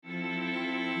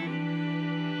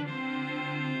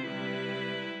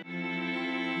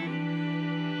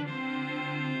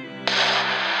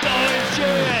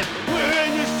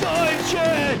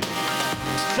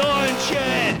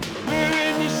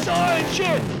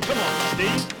Ignition! Come on,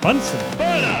 Steve. Bunsen.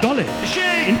 Burner. Dolly.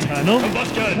 Machine. Internal.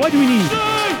 Combustion. Why do we need Steam.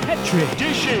 Petri?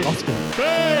 Dishes. Oscar.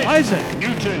 Base. Isaac.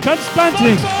 Newton.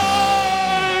 Transplanting.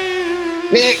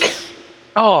 Nick!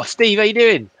 Oh, Steve, how you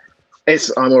doing?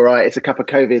 I'm all right. It's a cup of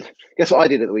COVID. Guess what I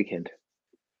did at the weekend?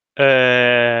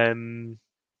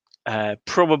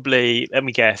 Probably, let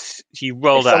me guess, you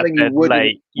rolled It's out of something you bed wouldn't-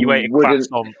 late, you ate a wouldn't-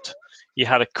 croissant, you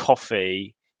had a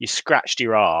coffee, you scratched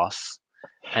your ass,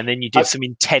 and then you did some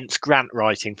intense grant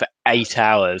writing for 8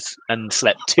 hours and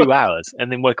slept 2 hours,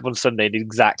 and then woke up on Sunday and did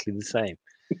exactly the same.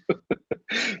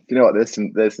 You know what?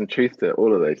 There's some truth to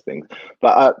all of those things.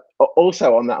 But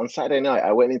also on Saturday night,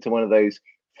 I went into one of those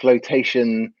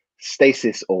flotation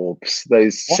stasis orbs,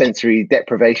 those What? sensory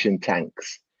deprivation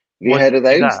tanks. Have you Why heard of did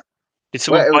you do those? that? Did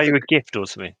someone Well, it buy was you a gift or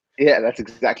something? Yeah, that's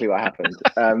exactly what happened.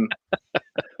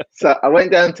 So I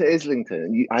went down to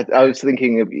Islington. And I was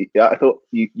thinking of. I thought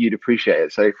you'd appreciate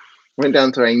it. So I went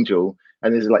down to Angel,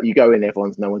 and there's like you go in,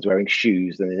 no one's wearing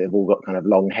shoes, and they've all got kind of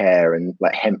long hair and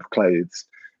like hemp clothes,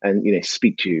 and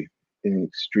speak to you in an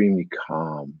extremely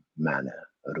calm manner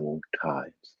at all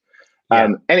times. Yeah.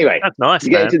 Anyway, That's nice, you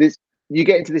get man. into this. You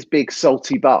get into this big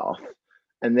salty bath,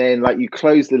 and then like you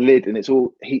close the lid, and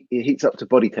it heats up to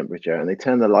body temperature, and they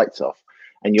turn the lights off,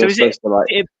 and you're So is it supposed to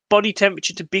like. body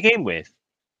temperature to begin with?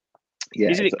 Yeah,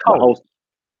 Isn't it it's cold?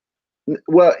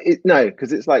 Well, no,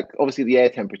 because it's like obviously the air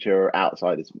temperature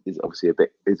outside is obviously a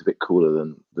bit cooler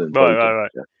than body Right.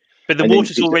 temperature. But the And then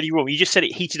water's it's- already warm. You just said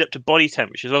it heated up to body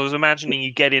temperature. So I was imagining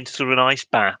you get into sort of an ice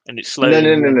bath and it's slowly.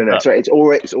 No. Up. Sorry, it's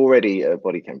already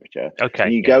body temperature. Okay.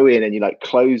 And you go in and you like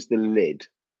close the lid,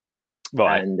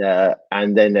 Right.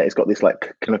 and then it's got this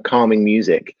like kind of calming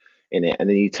music in it, and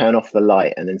then you turn off the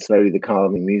light, and then slowly the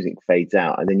calming music fades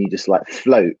out, and then you just like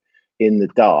float in the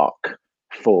dark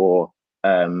for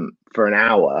an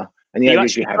hour. And You're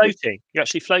actually floating. You're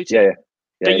actually floating. Yeah.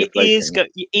 Don't you're your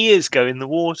floating. ears go in the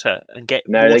water and get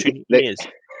No, water in your ears?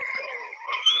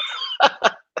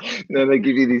 No, they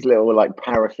give you these little like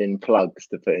paraffin plugs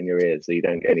to put in your ears, so you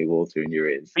don't get any water in your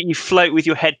ears. But you float with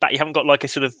your head back. You haven't got like a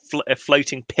sort of a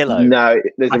floating pillow. No,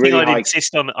 there's I a think really high.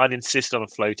 I'd insist on a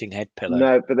floating head pillow.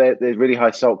 No, but there's really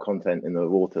high salt content in the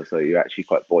water, so you're actually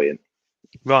quite buoyant.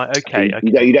 Right. Okay.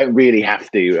 You don't really have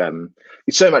to.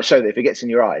 It's so much so that if it gets in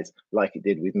your eyes, like it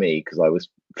did with me, because I was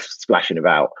splashing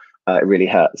about, it really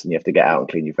hurts, and you have to get out and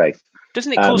clean your face.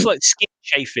 Doesn't it cause like skin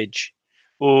chafage,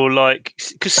 or like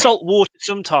because salt water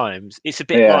sometimes it's a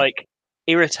bit like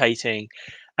irritating,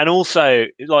 and also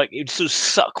like it sort of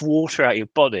suck water out of your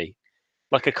body,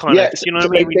 like a kind of. You know what I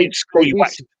mean? When you at school, you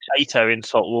whacked a potato in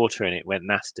salt water and it went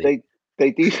nasty. They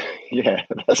do, yeah,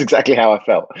 that's exactly how I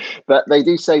felt. But they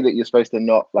do say that you're supposed to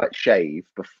not like shave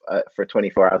for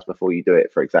 24 hours before you do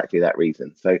it for exactly that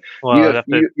reason. So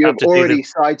you've already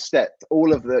sidestepped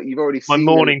all of the. You've already my seen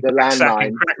morning the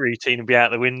landmine. crack routine would be out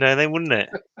the window, then, wouldn't it?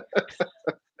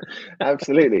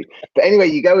 Absolutely. But anyway,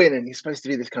 you go in and you're supposed to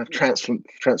be this kind of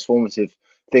transformative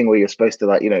thing where you're supposed to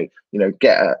like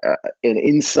get an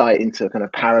insight into kind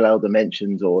of parallel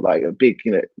dimensions or like a big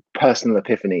personal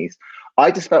epiphanies. I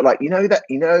just felt like, in, do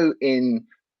you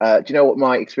know what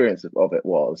my experience of it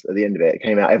was at the end of it? It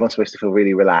came out, everyone's supposed to feel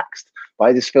really relaxed. But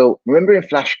I just feel, remember in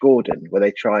Flash Gordon, where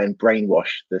they try and brainwash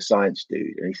the science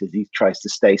dude, and he says he tries to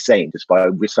stay sane just by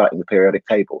reciting the periodic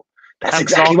table. That's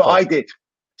exactly what I did.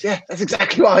 Yeah, that's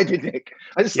exactly what I did, Nick.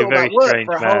 I just thought about work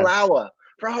for a whole hour.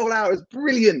 For a whole hour, it was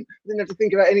brilliant. I didn't have to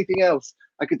think about anything else.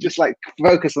 I could just like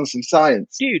focus on some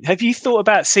science. Dude, have you thought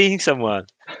about seeing someone?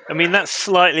 I mean, that's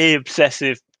slightly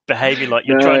obsessive behavior, like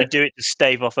you're trying to do it to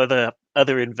stave off other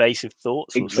invasive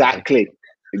thoughts. Exactly.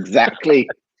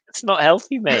 It's not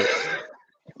healthy, mate.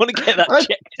 I want to get that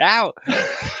checked out.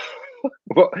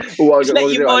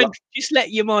 Just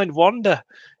let your mind wander.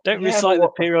 Don't recite the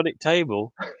periodic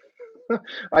table.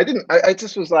 I didn't. I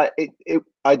just was like,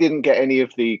 I didn't get any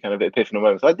of the kind of epiphanal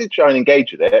moments. I did try and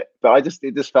engage with it, but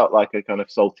it just felt like a kind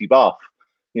of salty bath,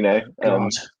 God.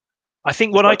 I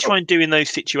think what I try and do in those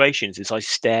situations is I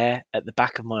stare at the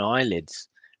back of my eyelids,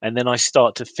 and then I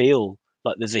start to feel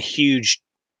like there's a huge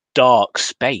dark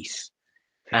space.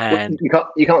 And you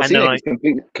can't see it.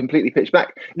 It's completely pitch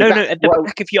black. No, at the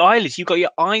back of your eyelids, you've got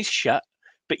your eyes shut,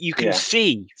 but you can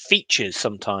see features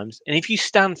sometimes. And if you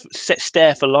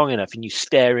stare for long enough and you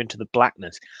stare into the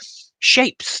blackness,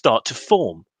 shapes start to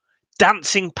form,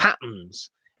 dancing patterns,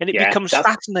 and it becomes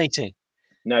fascinating.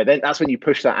 No, then that's when you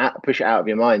push it out of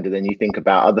your mind, and then you think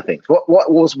about other things. What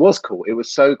was cool? It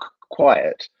was so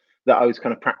quiet that I was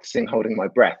kind of practicing holding my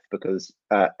breath, because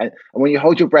and when you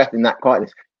hold your breath in that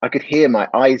quietness, I could hear my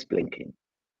eyes blinking.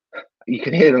 You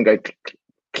can hear them go click,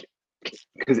 click,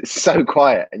 because it's so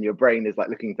quiet and your brain is like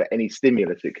looking for any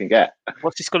stimulus it can get.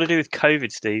 What's this got to do with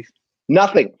COVID, Steve?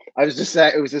 Nothing. I was just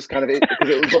saying, it was just kind of it, because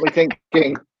it got me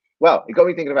thinking. Well, it got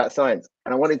me thinking about science,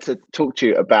 and I wanted to talk to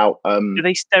you about. Do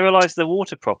they sterilize the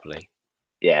water properly?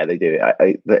 Yeah, they do.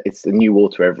 It's the new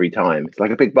water every time. It's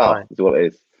like a big bath. Right. Is what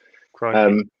it is.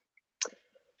 Crikey.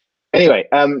 Anyway,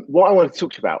 what I wanted to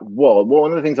talk to you about was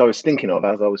one of the things I was thinking of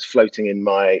as I was floating in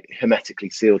my hermetically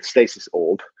sealed stasis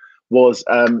orb was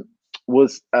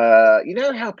you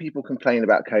know how people complain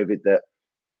about COVID that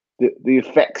the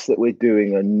effects that we're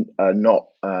doing are not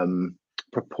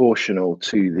proportional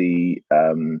to the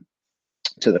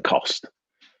cost.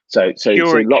 So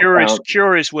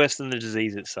Cure is worse than the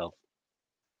disease itself.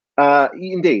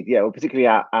 Indeed, yeah. Well, particularly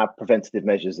our preventative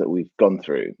measures that we've gone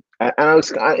through, and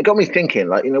it got me thinking.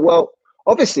 Like, well,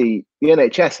 obviously the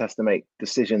NHS has to make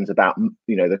decisions about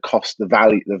the cost, the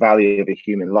value of a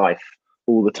human life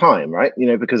all the time, right?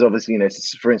 Because obviously,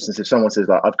 for instance, if someone says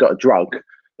like, I've got a drug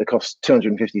that costs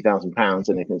 £250,000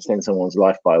 and it can extend someone's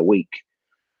life by a week,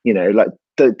 like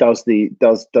does the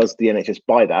NHS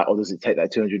buy that, or does it take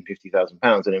that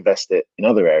 £250,000 and invest it in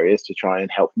other areas to try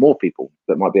and help more people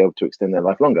that might be able to extend their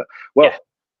life longer? Well,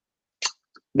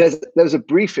 there's a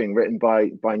briefing written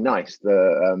by NICE,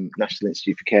 the National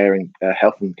Institute for Care and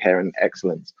Health and Care and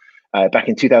Excellence, back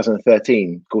in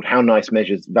 2013, called "How NICE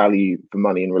Measures Value for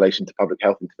Money in Relation to Public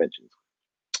Health Interventions."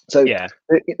 So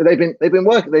they've been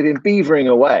beavering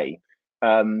away.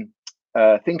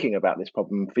 Thinking about this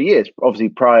problem for years, obviously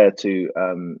prior to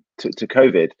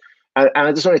COVID, and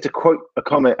I just wanted to quote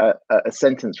a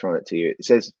sentence from it to you. It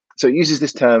says, so it uses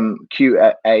this term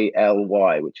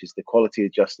QALY, which is the quality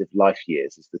adjusted life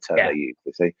years, is the term they use.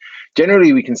 They say,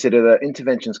 generally we consider that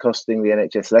interventions costing the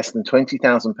NHS less than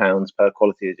 £20,000 per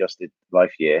quality adjusted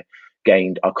life year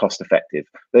gained are cost effective.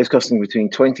 Those costing between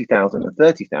 £20,000 and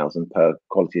 £30,000 per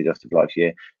quality adjusted life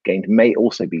year gained may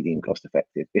also be deemed cost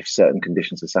effective if certain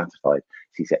conditions are satisfied.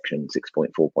 See section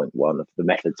 6.4.1 of the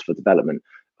methods for development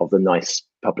of the NICE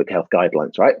public health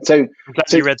guidelines, right? So I'm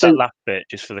glad you read that last bit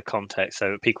just for the context,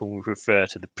 so that people will refer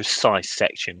to the precise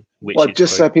section.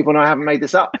 So people know I haven't made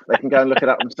this up. They can go and look it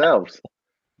up themselves,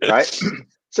 right?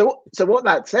 So what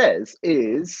that says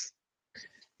is,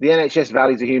 the NHS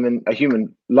values a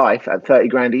human life at 30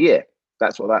 grand a year.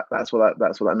 That's what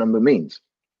that number means.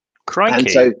 Crikey, and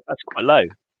so that's quite low.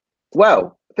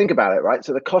 Well, think about it, right?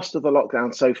 So the cost of the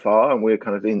lockdown so far, and we're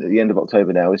kind of in at the end of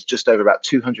October now, is just over about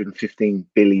 £215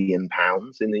 billion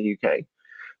in the UK,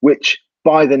 which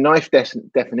by the NICE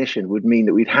definition would mean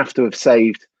that we'd have to have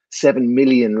saved 7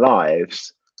 million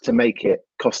lives to make it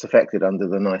cost effective under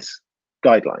the NICE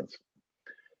guidelines.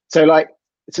 So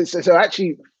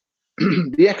actually,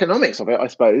 the economics of it, I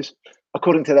suppose,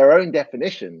 according to their own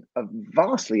definition, are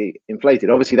vastly inflated.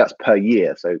 Obviously, that's per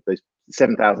year. So those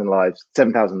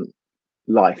 7,000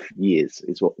 life years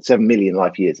is what 7 million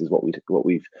life years is what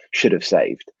we should have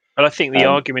saved. But I think the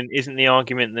argument isn't the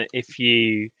argument that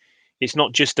it's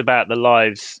not just about the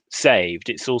lives saved.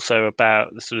 It's also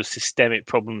about the sort of systemic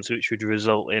problems which would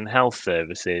result in health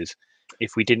services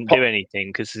if we didn't do anything,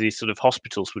 because these sort of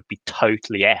hospitals would be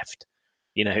totally effed.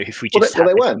 If we just had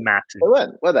this massive... They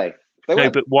weren't, were they?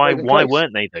 But why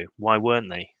weren't they though? Why weren't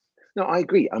they? No, I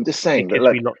agree. I'm just saying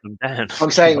because we locked them down.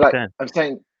 I'm saying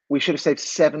we should have saved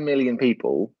 7 million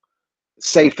people.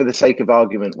 Say for the sake of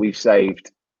argument, we've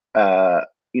saved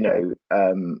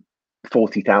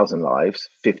 40,000 lives,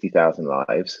 50,000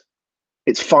 lives.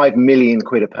 It's 5 million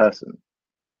quid a person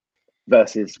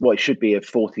versus what it should be of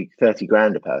 30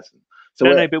 grand a person. So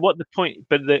but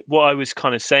what I was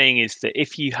kind of saying is that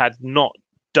if you had not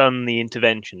done the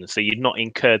intervention, so you'd not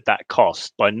incurred that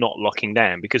cost by not locking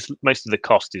down, because most of the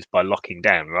cost is by locking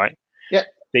down, right? Yeah.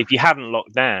 But if you hadn't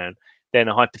locked down, then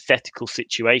a hypothetical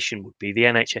situation would be the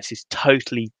NHS is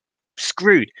totally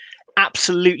screwed,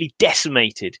 absolutely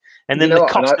decimated, and then the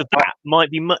cost of that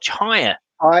might be much higher.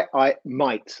 I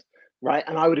might, right?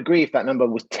 And I would agree if that number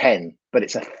was 10, but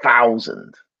it's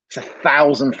 1,000. It's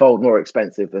 1,000-fold more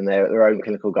expensive than their own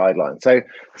clinical guidelines. So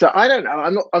I don't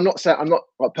know. I'm not saying, I'm not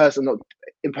a person not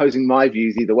imposing my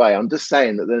views either way. I'm just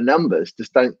saying that the numbers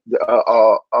just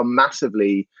are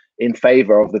massively in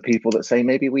favor of the people that say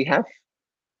maybe we have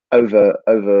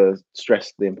over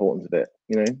stressed the importance of it.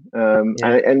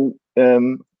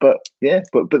 But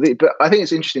I think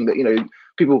it's interesting that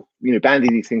people bandy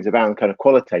these things around kind of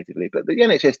qualitatively, but the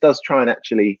NHS does try and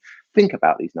actually think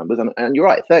about these numbers, and you're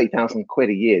right, 30,000 quid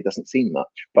a year doesn't seem much,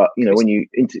 but when you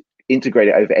integrate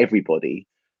it over everybody,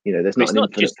 there's not an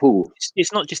infinite pool.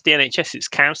 It's not just the NHS, it's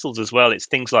councils as well. It's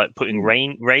things like putting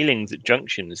railings at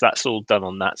junctions. That's all done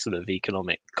on that sort of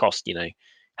economic cost.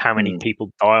 how many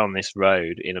people die on this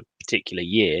road in a particular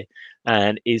year,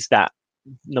 and is that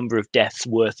number of deaths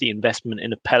worth the investment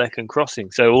in a Pelican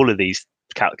crossing? So all of these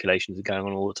calculations are going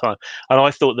on all the time, and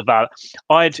I thought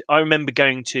I remember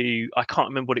going to, I can't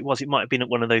remember what it was, it might have been at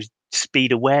one of those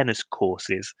speed awareness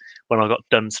courses when I got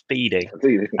done speeding,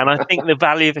 and I think the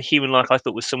value of a human life I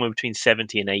thought was somewhere between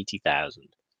 70 and 80,000.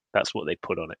 That's what they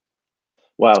put on it.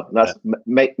 Well, that's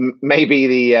maybe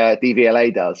the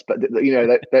DVLA does, but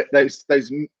those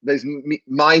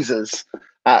misers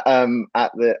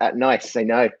at NICE say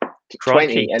no.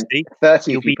 20 and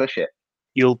 30 if you push it.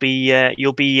 You'll be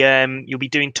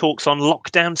doing talks on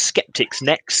lockdown skeptics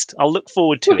next. I'll look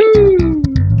forward to it.